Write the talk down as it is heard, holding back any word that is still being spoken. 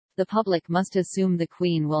The public must assume the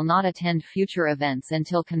Queen will not attend future events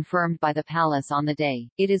until confirmed by the palace on the day,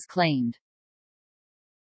 it is claimed.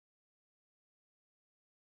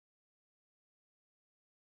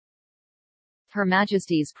 Her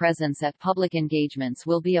Majesty's presence at public engagements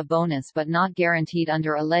will be a bonus but not guaranteed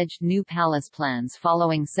under alleged new palace plans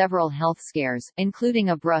following several health scares, including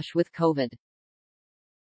a brush with COVID.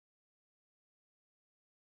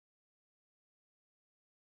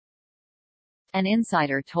 An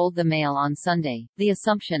insider told the Mail on Sunday, the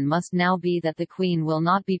assumption must now be that the Queen will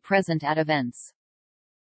not be present at events.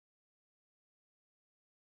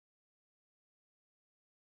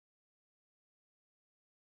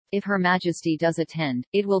 If Her Majesty does attend,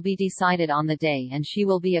 it will be decided on the day and she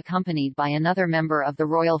will be accompanied by another member of the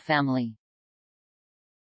royal family.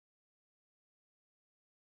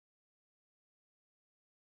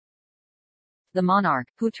 The monarch,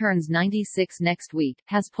 who turns 96 next week,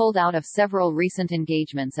 has pulled out of several recent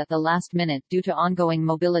engagements at the last minute due to ongoing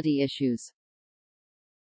mobility issues.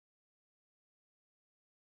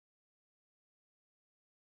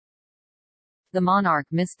 The monarch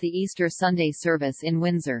missed the Easter Sunday service in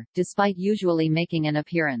Windsor, despite usually making an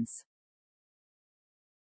appearance.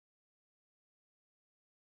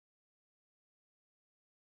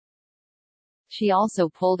 She also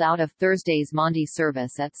pulled out of Thursday's Maundy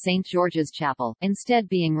service at St. George's Chapel, instead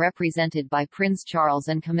being represented by Prince Charles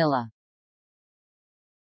and Camilla.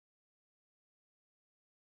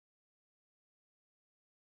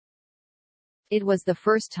 It was the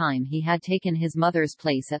first time he had taken his mother's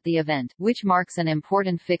place at the event, which marks an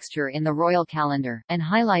important fixture in the royal calendar, and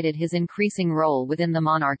highlighted his increasing role within the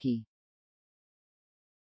monarchy.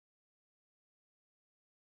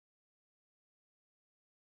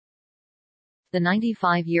 The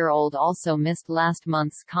 95-year-old also missed last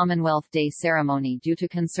month's Commonwealth Day ceremony due to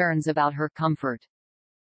concerns about her comfort.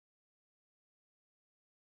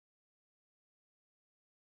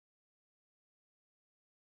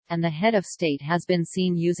 And the head of state has been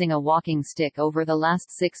seen using a walking stick over the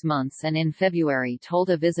last 6 months and in February told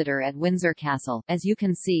a visitor at Windsor Castle, "As you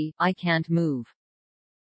can see, I can't move."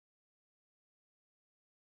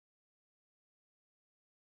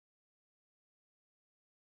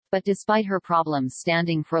 But despite her problems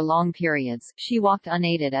standing for long periods, she walked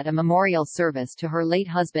unaided at a memorial service to her late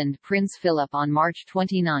husband Prince Philip on March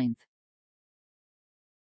 29.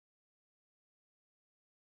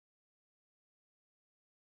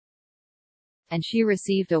 And she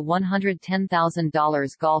received a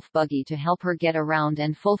 $110,000 golf buggy to help her get around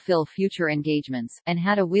and fulfill future engagements, and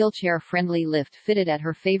had a wheelchair-friendly lift fitted at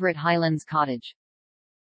her favorite Highlands cottage.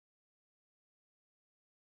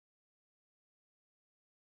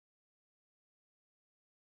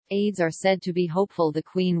 Aides are said to be hopeful the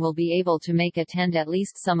Queen will be able to attend at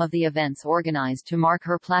least some of the events organized to mark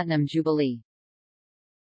her Platinum Jubilee.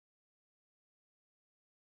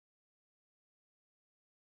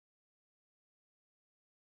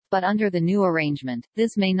 But under the new arrangement,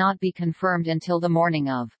 this may not be confirmed until the morning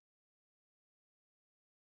of.